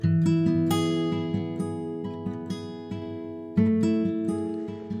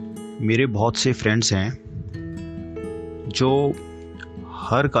मेरे बहुत से फ्रेंड्स हैं जो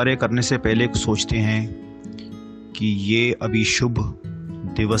हर कार्य करने से पहले सोचते हैं कि ये अभी शुभ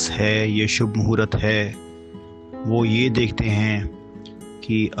दिवस है, ये शुभ मुहूर्त है। वो ये देखते हैं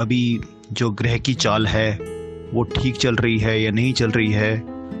कि अभी जो ग्रह की चाल है वो ठीक चल रही है या नहीं चल रही है।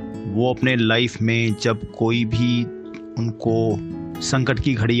 वो अपने लाइफ में जब कोई भी उनको संकट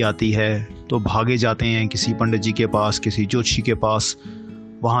की घड़ी आती है तो भागे जाते हैं किसी पंडित जी के पास, किसी ज्योतिषी के पास।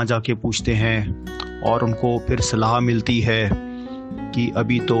 वहाँ जाके पूछते हैं और उनको फिर सलाह मिलती है कि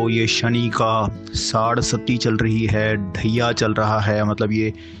अभी तो ये शनि का 7.5 चल रही है, ढैया चल रहा है, मतलब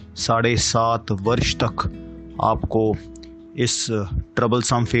ये 7.5 वर्ष तक आपको इस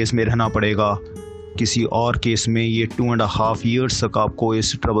ट्रबलसम फेज में रहना पड़ेगा। किसी और केस में ये 2.5 ईयर्स तक आपको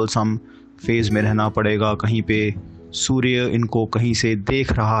इस ट्रबलसम फेज में रहना पड़ेगा। कहीं पे सूर्य इनको कहीं से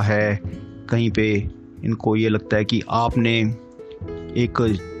देख रहा है, कहीं पे इनको ये लगता है कि आपने एक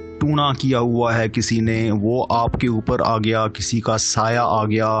टूना किया हुआ है किसी ने, वो आपके ऊपर आ गया, किसी का साया आ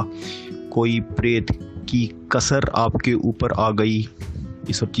गया, कोई प्रेत की कसर आपके ऊपर आ गई।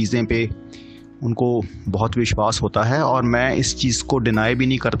 ये सब चीज़ें पे उनको बहुत विश्वास होता है और मैं इस चीज़ को डिनाई भी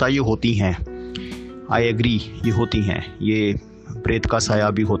नहीं करता, ये होती हैं। आई एग्री, ये होती हैं। ये प्रेत का साया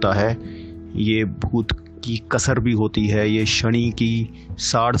भी होता है, ये भूत की कसर भी होती है, ये शनि की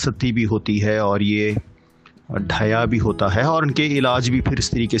 7.5 भी होती है और ये ढाया भी होता है। और उनके इलाज भी फिर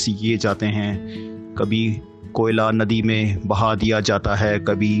इस तरीके से किए जाते हैं। कभी कोयला नदी में बहा दिया जाता है,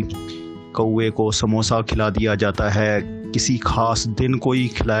 कभी कौवे को समोसा खिला दिया जाता है, किसी खास दिन को ही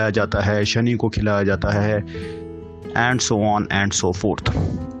खिलाया जाता है, शनि को खिलाया जाता है, and so on and so forth.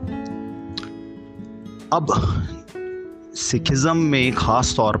 अब सिखिज़्म में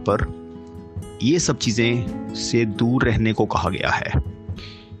ख़ास तौर पर ये सब चीज़ें से दूर रहने को कहा गया है।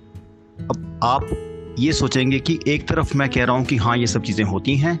 अब आप ये सोचेंगे कि एक तरफ मैं कह रहा हूँ कि हाँ ये सब चीज़ें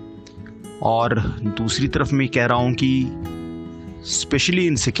होती हैं और दूसरी तरफ मैं कह रहा हूँ कि स्पेशली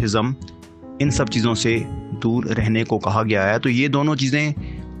इन सिखिज़्म इन सब चीज़ों से दूर रहने को कहा गया है। तो ये दोनों चीज़ें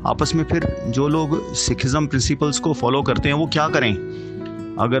आपस में, फिर जो लोग सिखिज़्म प्रिंसिपल्स को फॉलो करते हैं वो क्या करें?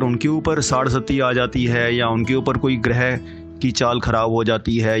 अगर उनके ऊपर 7.5 आ जाती है या उनके ऊपर कोई ग्रह की चाल ख़राब हो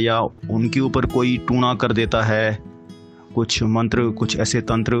जाती है या उनके ऊपर कोई टूना कर देता है, कुछ मंत्र, कुछ ऐसे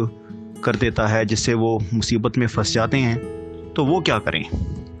तंत्र कर देता है जिससे वो मुसीबत में फंस जाते हैं, तो वो क्या करें?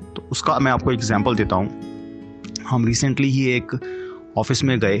 तो उसका मैं आपको एग्जांपल देता हूँ। हम रिसेंटली ही एक ऑफिस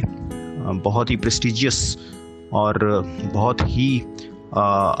में गए, बहुत ही प्रेस्टिजियस और बहुत ही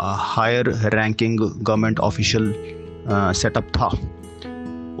higher ranking government official setup था।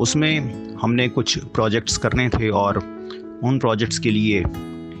 उसमें हमने कुछ प्रोजेक्ट्स करने थे और उन प्रोजेक्ट्स के लिए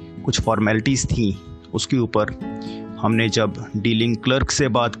कुछ फॉर्मेलिटीज़ थी। उसके ऊपर हमने जब डीलिंग क्लर्क से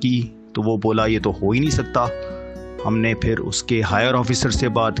बात की तो वो बोला ये तो हो ही नहीं सकता। हमने फिर उसके हायर ऑफिसर से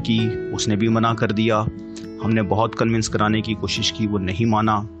बात की, उसने भी मना कर दिया। हमने बहुत कन्विंस कराने की कोशिश की, वो नहीं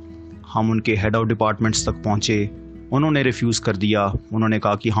माना। हम उनके हेड ऑफ डिपार्टमेंट्स तक पहुँचे, उन्होंने रिफ्यूज़ कर दिया। उन्होंने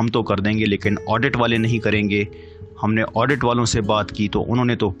कहा कि हम तो कर देंगे लेकिन ऑडिट वाले नहीं करेंगे। हमने ऑडिट वालों से बात की तो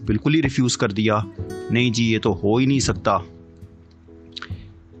उन्होंने तो बिल्कुल ही रिफ्यूज़ कर दिया, नहीं जी ये तो हो ही नहीं सकता।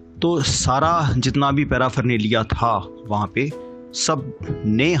 तो सारा जितना भी पैराफर्नेलिया था वहाँ पे सब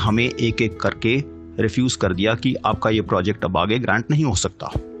ने हमें एक एक करके रिफ्यूज़ कर दिया कि आपका ये प्रोजेक्ट अब आगे ग्रांट नहीं हो सकता।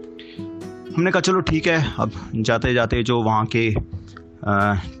 हमने कहा चलो ठीक है। अब जाते जाते जो वहाँ के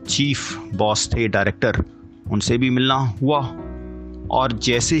चीफ बॉस थे, डायरेक्टर, उनसे भी मिलना हुआ और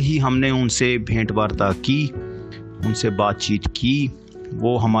जैसे ही हमने उनसे भेंट वार्ता की, उनसे बातचीत की,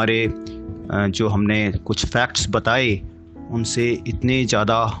 वो हमारे जो हमने कुछ फैक्ट्स बताए उनसे इतने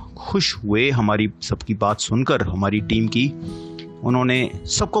ज़्यादा खुश हुए हमारी सबकी बात सुनकर, हमारी टीम की। उन्होंने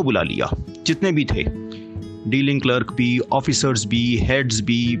सबको बुला लिया जितने भी थे, डीलिंग क्लर्क भी, ऑफिसर्स भी, हेड्स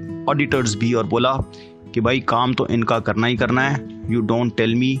भी, ऑडिटर्स भी, और बोला कि भाई काम तो इनका करना ही करना है। You don't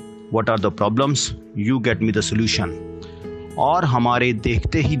tell me what are the problems, you get me the solution. और हमारे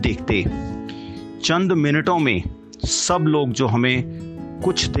देखते ही देखते चंद मिनटों में सब लोग जो हमें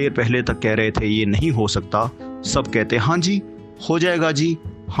कुछ देर पहले तक कह रहे थे ये नहीं हो सकता, सब कहते हाँ जी हो जाएगा जी,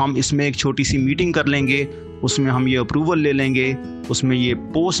 हम इसमें एक छोटी सी मीटिंग कर लेंगे, उसमें हम ये अप्रूवल ले लेंगे, उसमें ये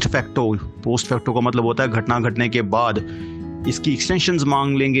पोस्ट फैक्टो का मतलब होता है घटना घटने के बाद इसकी एक्सटेंशंस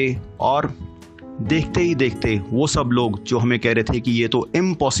मांग लेंगे। और देखते ही देखते वो सब लोग जो हमें कह रहे थे कि ये तो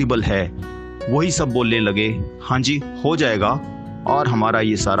इम्पॉसिबल है, वही सब बोलने लगे हाँ जी हो जाएगा, और हमारा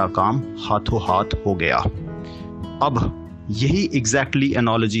ये सारा काम हाथों हाथ हो गया। अब यही एग्जैक्टली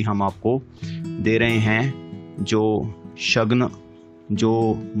एनालॉजी हम आपको दे रहे हैं। जो शग्न, जो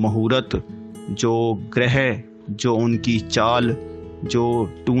मुहूर्त, जो ग्रह, जो उनकी चाल, जो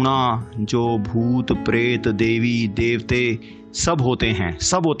टूणा, जो भूत प्रेत देवी देवते सब होते हैं,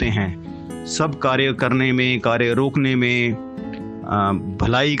 सब कार्य करने में, कार्य रोकने में,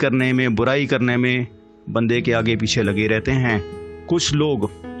 भलाई करने में, बुराई करने में बंदे के आगे पीछे लगे रहते हैं। कुछ लोग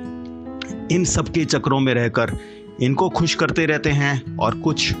इन सब के चक्रों में रहकर इनको खुश करते रहते हैं, और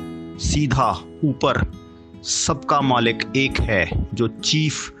कुछ सीधा ऊपर सबका मालिक एक है, जो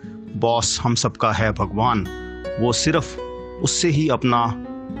चीफ बॉस हम सबका है भगवान, वो सिर्फ उससे ही अपना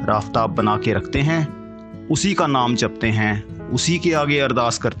राफ्ता बना के रखते हैं, उसी का नाम जपते हैं, उसी के आगे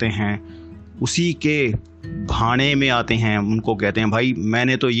अरदास करते हैं, उसी के भाने में आते हैं। उनको कहते हैं भाई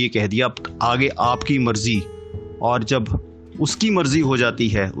मैंने तो ये कह दिया, आगे आपकी मर्ज़ी। और जब उसकी मर्ज़ी हो जाती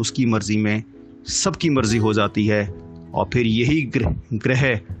है, उसकी मर्ज़ी में सबकी मर्ज़ी हो जाती है, और फिर यही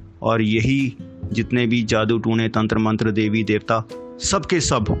ग्रह और यही जितने भी जादू टूने, तंत्र मंत्र, देवी देवता, सब के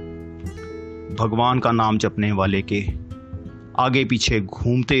सब भगवान का नाम जपने वाले के आगे पीछे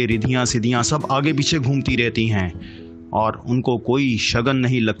घूमते, रिधियाँ सिद्धियाँ सब आगे पीछे घूमती रहती हैं, और उनको कोई शगन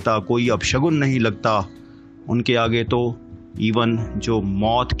नहीं लगता, कोई अपशगुन नहीं लगता। उनके आगे तो इवन जो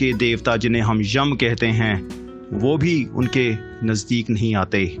मौत के देवता जिन्हें हम यम कहते हैं, वो भी उनके नज़दीक नहीं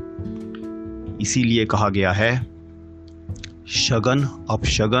आते। इसीलिए कहा गया है, शगन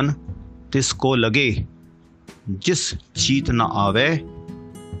अपशगन तिसको लगे, जिस चीत न आवे,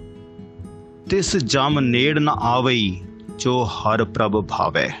 तिस जाम नेड़ न आवई, जो हर प्रभ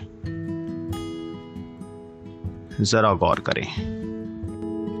भावे। जरा गौर करें।